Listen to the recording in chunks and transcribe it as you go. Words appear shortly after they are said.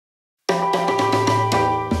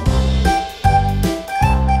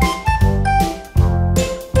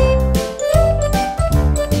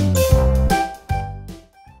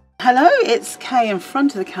it's Kay in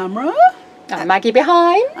front of the camera. And Maggie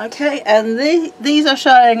behind. Okay, and these are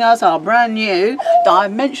showing us our brand new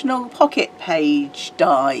dimensional pocket page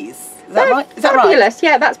dies. Is that right? Is that right? Fabulous,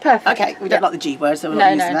 yeah, that's perfect. Okay, we don't like the G word, so we're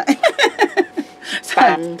not using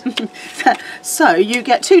that. So you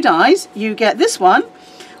get 2 dies. You get this one,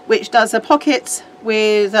 which does a pocket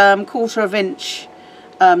with 1/4 inch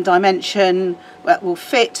dimension that will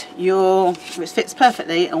fit which fits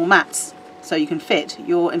perfectly on mats, so you can fit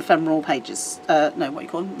your ephemeral pages. No, what do you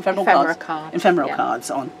call them? Ephemeral cards. Ephemeral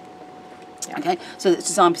cards on. Yeah. Okay, so it's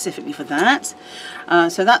designed specifically for that.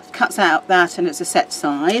 So that cuts out that, and it's a set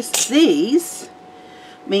size. These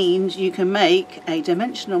means you can make a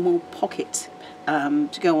dimensional pocket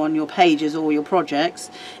to go on your pages or your projects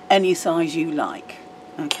any size you like.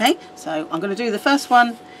 Okay, so I'm going to do the first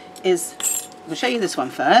one I'm going to show you this one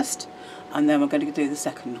first, and then we're going to do the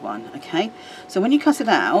second one. Okay, so when you cut it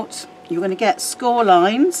out, you're going to get score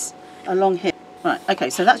lines along here. Right, okay,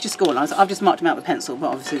 so that's your score lines. I've just marked them out with pencil, but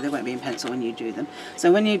obviously they won't be in pencil when you do them.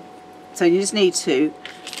 So you just need to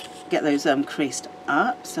get those creased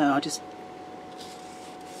up. So I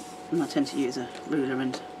tend to use a ruler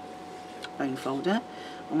and bone folder.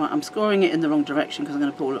 I'm scoring it in the wrong direction because I'm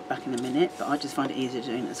going to pull it back in a minute, but I just find it easier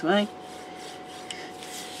doing it this way.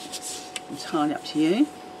 Entirely up to you.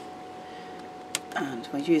 And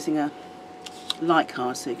we're using a light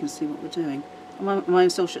card so you can see what we're doing. Am I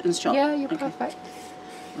still in shot? Yeah, you're perfect.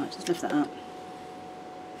 Right, just lift that up.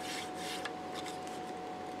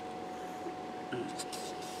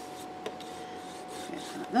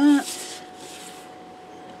 Like that.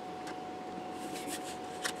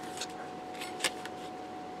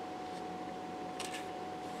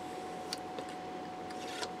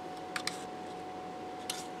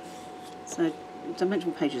 So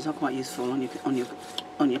dimensional pages are quite useful on your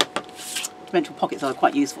dimensional pockets are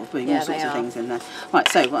quite useful for putting all sorts of things in there. Right,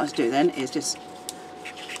 so what I do then is just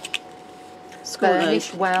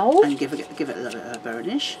burnish well and give it a little bit of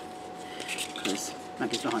burnish, because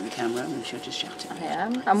Maggie's behind the camera and she'll just shout it. I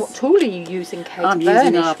am. And what tool are you using, Kate? I'm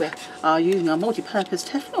using our multi-purpose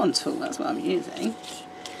Teflon tool. That's what I'm using.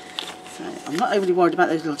 So I'm not overly worried about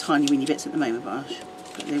those little tiny weeny bits at the moment, but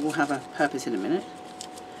they will have a purpose in a minute.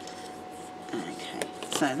 Okay,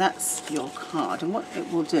 so that's your card, and what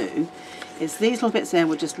it will do is these little bits there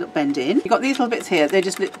will just bend in. You've got these little bits here, they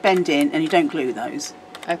just bend in, and you don't glue those.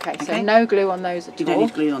 Okay, so no glue on those at all. You don't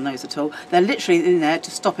need glue on those at all. They're literally in there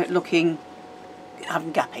to stop it looking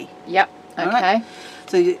gappy. Yep, okay. Right?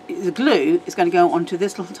 So the glue is going to go onto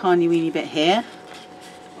this little tiny weeny bit here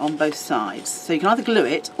on both sides. So you can either glue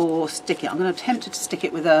it or stick it. I'm going to attempt to stick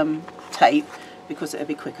it with tape because it'll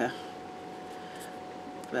be quicker.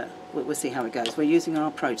 But we'll see how it goes. We're using our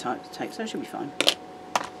prototype tape, so it should be fine.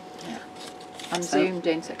 Yeah. I'm zoomed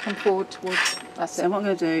in, so come forward towards. That's it. So what I'm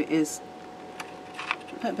going to do is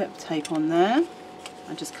put a bit of tape on there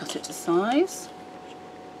and just cut it to size.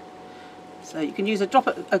 So you can use a drop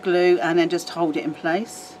of glue and then just hold it in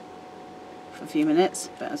place for a few minutes.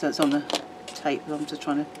 But as it's on the tape, I'm just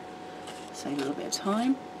trying to save a little bit of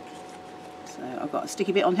time. So I've got a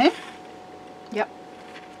sticky bit on here. Yep.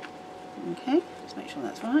 Okay, just make sure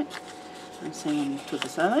that's right. And same on to the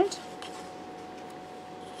side.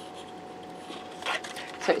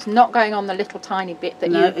 So it's not going on the little tiny bit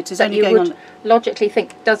that you would logically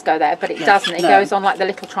think does go there, but it doesn't. It goes on like the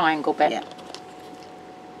little triangle bit. Yeah.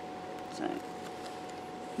 So,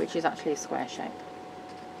 which is actually a square shape.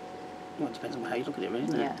 Well, it depends on how you look at it, really,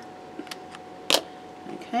 doesn't it?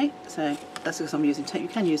 Okay, so that's because I'm using tape. You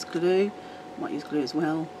can use glue. I might use glue as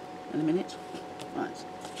well in a minute. Right,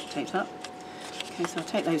 taped up. Okay, so I'll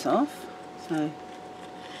take those off. So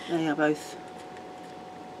they are both.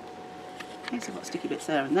 Okay, so I've got sticky bits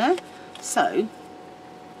there and there. So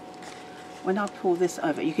when I pull this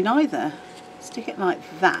over, you can either stick it like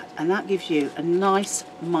that, and that gives you a nice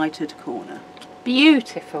mitered corner.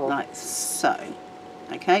 Beautiful. Like so.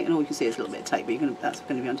 Okay, and all you can see is a little bit of tape, but that's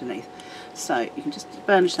going to be underneath. So you can just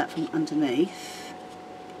burnish that from underneath.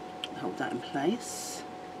 Hold that in place.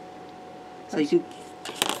 So you can.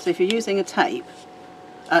 So if you're using a tape,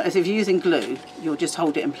 if you're using glue, you'll just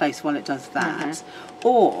hold it in place while it does that.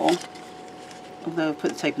 Or, although I've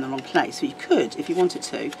put the tape in the wrong place, so you could, if you wanted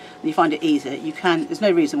to, and you find it easier, you can. There's no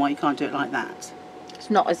reason why you can't do it like that. It's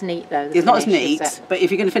not as neat though. It's not as neat, but if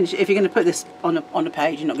you're going to finish, if you're going to put this on a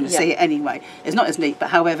page, you're not going to see it anyway. It's not as neat, but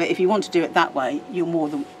however, if you want to do it that way, you're more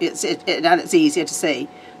than it's easier to see.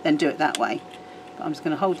 Then do it that way. But I'm just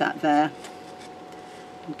going to hold that there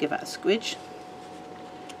and give that a squidge.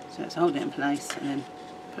 So let's hold it in place and then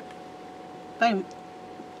put bone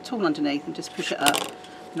tool underneath and just push it up,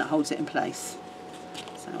 and that holds it in place.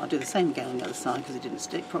 So I'll do the same again on the other side because it didn't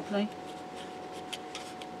stick properly.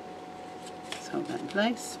 hold that in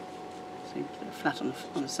place. So you put it flat on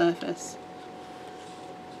the surface.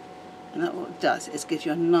 And that what it does is gives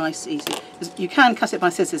you a nice, easy... You can cut it by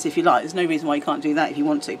scissors if you like. There's no reason why you can't do that if you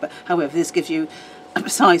want to. But however, this gives you a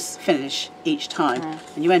precise finish each time.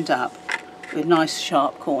 And you end up with nice,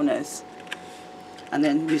 sharp corners. And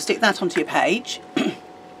then you stick that onto your page.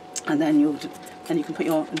 And then you can put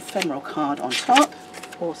your ephemeral card on top.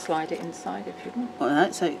 Or slide it inside if you want.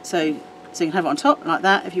 Like that. So you can have it on top like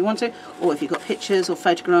that if you want to. Or if you've got pictures or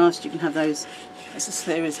photographs, you can have those as a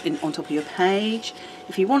series on top of your page.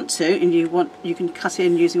 If you want to, and you can cut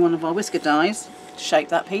in using one of our whisker dies to shape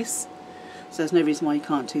that piece. So there's no reason why you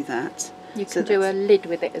can't do that. You can do a lid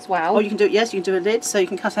with it as well. Oh, you can do it. Yes, you can do a lid. So you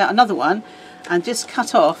can cut out another one, and just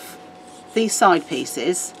cut off these side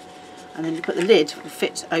pieces, and then you put the lid will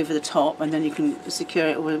fit over the top, and then you can secure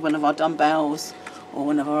it with one of our dumbbells or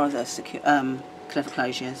one of our other clever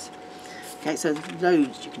closures. Okay, so there's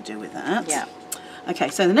loads you can do with that. Yeah. Okay,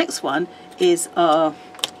 so the next one is our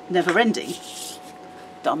never-ending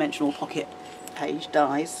dimensional pocket page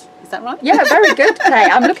dies. Is that right? Yeah, very good, Kay.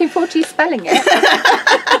 I'm looking forward to you spelling it.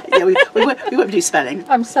 Yeah, we won't do spelling.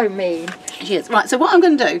 I'm so mean. Yes. Right, so what I'm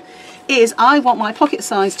going to do is I want my pocket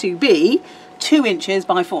size to be 2 inches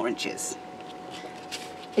by 4 inches.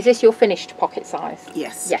 Is this your finished pocket size?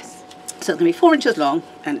 Yes. Yes. So it's going to be 4 inches long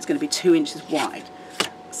and it's going to be 2 inches wide.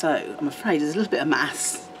 So I'm afraid there's a little bit of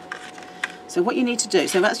maths. So what you need to do,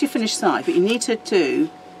 so that's your finished size, but you need to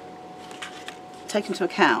take into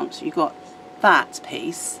account you've got that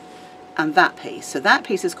piece and that piece. So that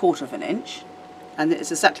piece is 1/4 inch, and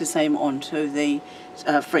it's exactly the same onto the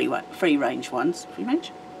free range ones. Free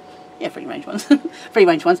range? Yeah, free range ones. Free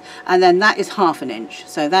range ones. And then that is 1/2 inch.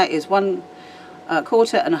 So that is 1/4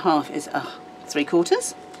 and 1/2 is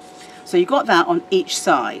 3/4. So you've got that on each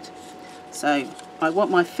side. So I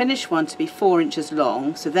want my finished one to be 4 inches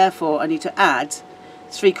long, so therefore I need to add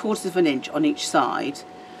 3/4 inch on each side.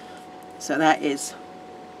 So that is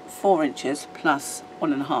 4 inches plus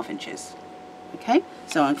 1.5 inches. Okay,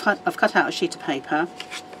 so I've cut out a sheet of paper,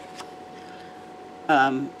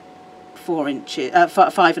 4 inches,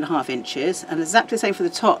 5.5 inches, and exactly the same for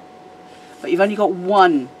the top, but you've only got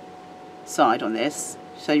one side on this.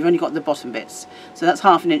 So you've only got the bottom bits. So that's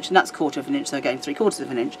 1/2 inch and that's 1/4 inch, so again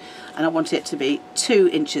 3/4 inch. And I want it to be 2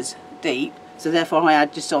 inches deep, so therefore I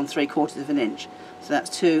add just on 3/4 inch. So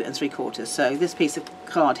that's 2 3/4. So this piece of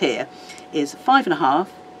card here is 5.5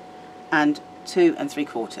 and 2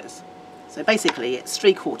 3/4. So basically it's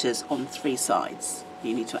 3/4 on 3 sides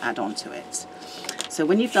you need to add on to it. So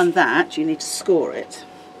when you've done that, you need to score it.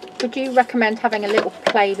 Would you recommend having a little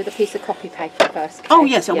play with a piece of copy paper first, Kay? Oh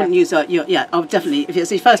yes, I wouldn't use yeah, I'll definitely, if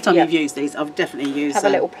it's the first time you've used these, I'll definitely use... Have a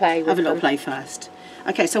little play with Have a little play first.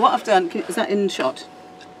 Okay, so what I've done, is that in shot?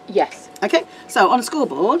 Yes. Okay, so on a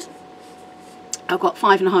scoreboard, I've got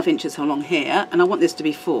 5.5 inches along here, and I want this to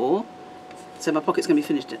be 4. So my pocket's going to be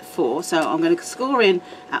finished at 4, so I'm going to score in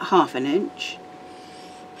at 1/2 inch.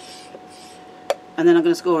 And then I'm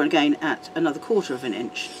going to score again at another 1/4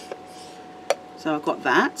 inch. So I've got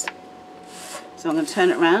that. So I'm going to turn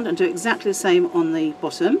it around and do exactly the same on the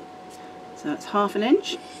bottom. So it's 1/2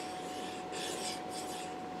 inch.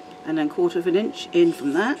 And then 1/4 inch in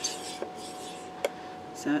from that.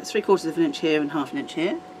 So it's 3/4 inch here and 1/2 inch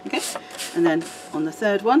here. Okay. And then on the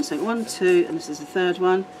third one, so 1, 2, and this is the third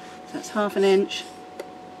one. So that's 1/2 inch.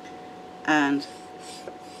 And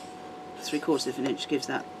 3/4 inch gives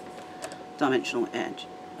that dimensional edge.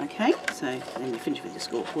 Okay. So then you finish with your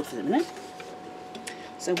scoreboard for the minute.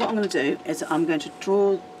 So what I'm going to do is I'm going to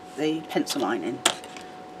draw the pencil line in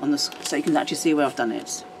on the, so you can actually see where I've done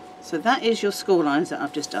it. So that is your score lines that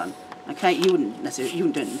I've just done. Okay, you wouldn't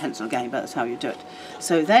do it in pencil again, but that's how you do it.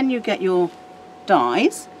 So then you get your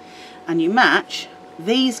dies and you match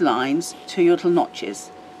these lines to your little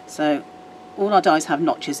notches. So all our dies have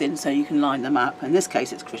notches in, so you can line them up. In this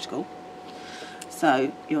case it's critical.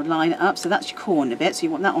 So you'll line it up, so that's your corner bit, so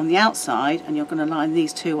you want that on the outside, and you're going to line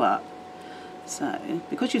these two up. So,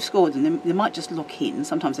 because you've scored them, they might just lock in.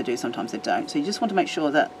 Sometimes they do, sometimes they don't. So you just want to make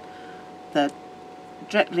sure that they're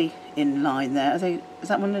directly in line there. Is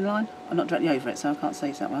that one in line? I'm not directly over it, so I can't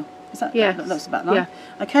see that well. Is that? Yeah. That looks about line.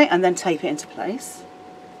 Yeah. Okay, and then tape it into place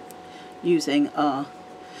using our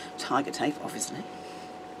tiger tape, obviously.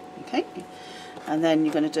 Okay, and then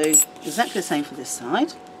you're going to do exactly the same for this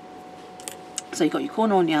side. So you've got your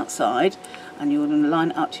corner on the outside, and you're going to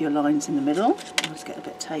line it up to your lines in the middle. Let's get a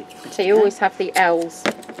bit of tape. So you always have the L's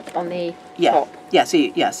on the top. Yeah. So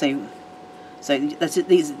these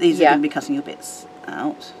are going to be cutting your bits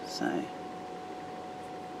out. So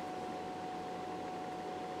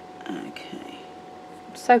okay,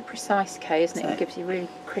 so precise, Kay, isn't it? So, It gives you a really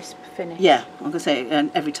crisp finish. yeah, I'm going to say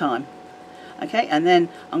every time. Okay, and then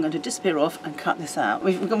I'm going to disappear off and cut this out.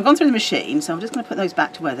 We've gone through the machine, so I'm just going to put those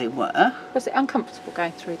back to where they were. Was it uncomfortable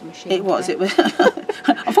going through the machine? It was. Kay? It was.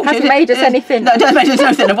 Unfortunately, Hasn't made us any thinner. No, it hasn't made us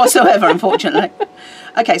no thinner whatsoever, unfortunately.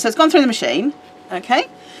 Okay, so it's gone through the machine. Okay,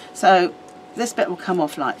 so this bit will come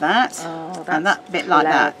off like that, and that bit like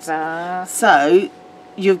that. So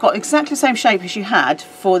you've got exactly the same shape as you had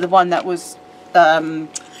for the one that was the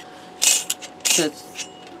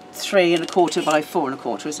 3 1/4 by 4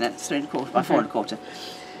 1/4, isn't it? 3 1/4 by 4 1/4.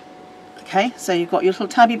 Okay, so you've got your little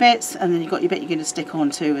tabby bits, and then you've got your bit you're going to stick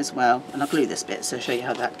onto as well. And I'll glue this bit so I'll show you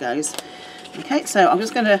how that goes. Okay, so I'm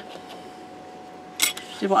just going to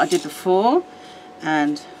do what I did before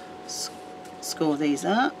and score these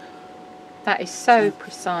up. That is so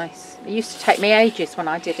precise. It used to take me ages when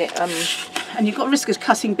I did it. And you've got a risk of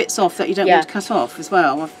cutting bits off that you don't want to cut off as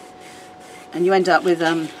well. And you end up with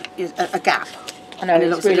a gap. I know,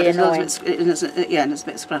 it's really annoying. Yeah, and it's a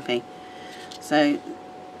bit scrappy. So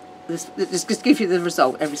this just gives you the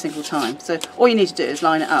result every single time. So all you need to do is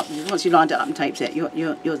line it up. Once you've lined it up and taped it,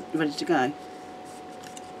 you're ready to go.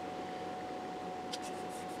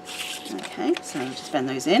 Okay, so just bend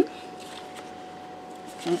those in.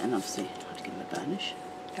 Okay, and obviously I have to give them a burnish.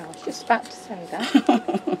 I was just about to say that.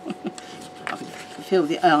 I can feel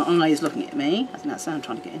the eyes looking at me. I think that's how I'm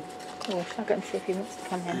trying to get in. Cool, I'll go and see if he wants to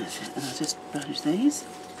come in. And I'll just burnish these.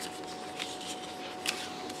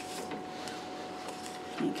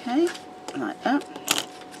 Okay, like that.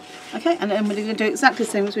 Okay, and then we're going to do exactly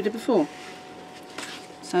the same as we did before.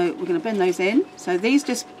 So we're going to bend those in. So these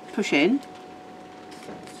just push in.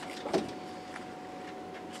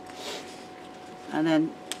 And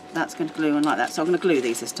then that's going to glue on like that. So I'm going to glue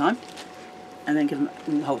these this time. And then give them,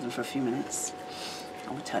 and hold them for a few minutes.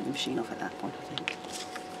 I will turn the machine off at that point, I think.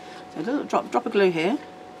 So a little drop of glue here.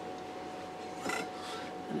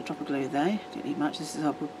 And a drop of glue there. Don't need much. This is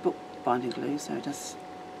our book binding glue, so it does.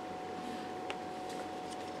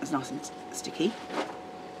 It's nice and sticky.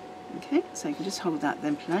 Okay, so you can just hold that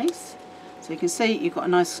in place. So you can see you've got a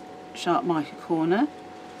nice sharp mica corner.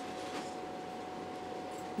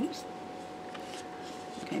 Oops.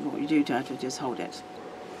 Okay, but what you do to just hold it.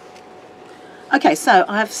 Okay, so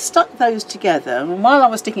I have stuck those together, and while I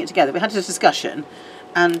was sticking it together we had a discussion,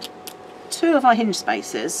 and 2 of our hinge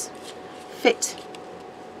spaces fit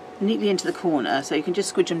neatly into the corner, so you can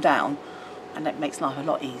just squidge them down and it makes life a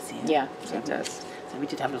lot easier. Yeah, so it does. So we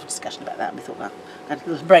did have a little discussion about that, and we thought that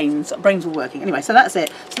our brains were working. Anyway, so that's it.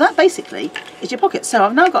 So that basically is your pocket. So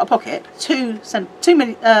I've now got a pocket 2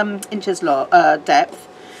 inches depth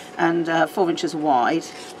and 4 inches wide,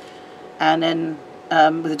 and then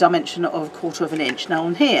with a dimension of 1/4 of an inch. Now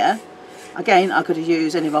on here, again, I could have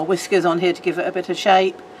used any of our whiskers on here to give it a bit of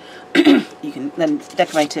shape. You can then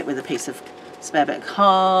decorate it with a piece of spare bit of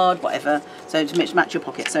card, whatever, so to match your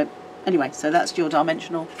pocket. So anyway, so that's your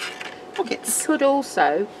dimensional pockets. You could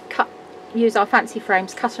also use our fancy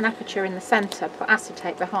frames, cut an aperture in the centre, put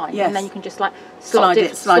acetate behind, and then you can just like slide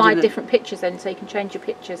different pictures in, so you can change your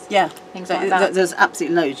pictures. Yeah, things like that. There's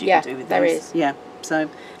absolutely loads you can do with those. There is. Yeah. So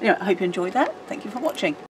anyway, I hope you enjoyed that. Thank you for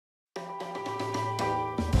watching.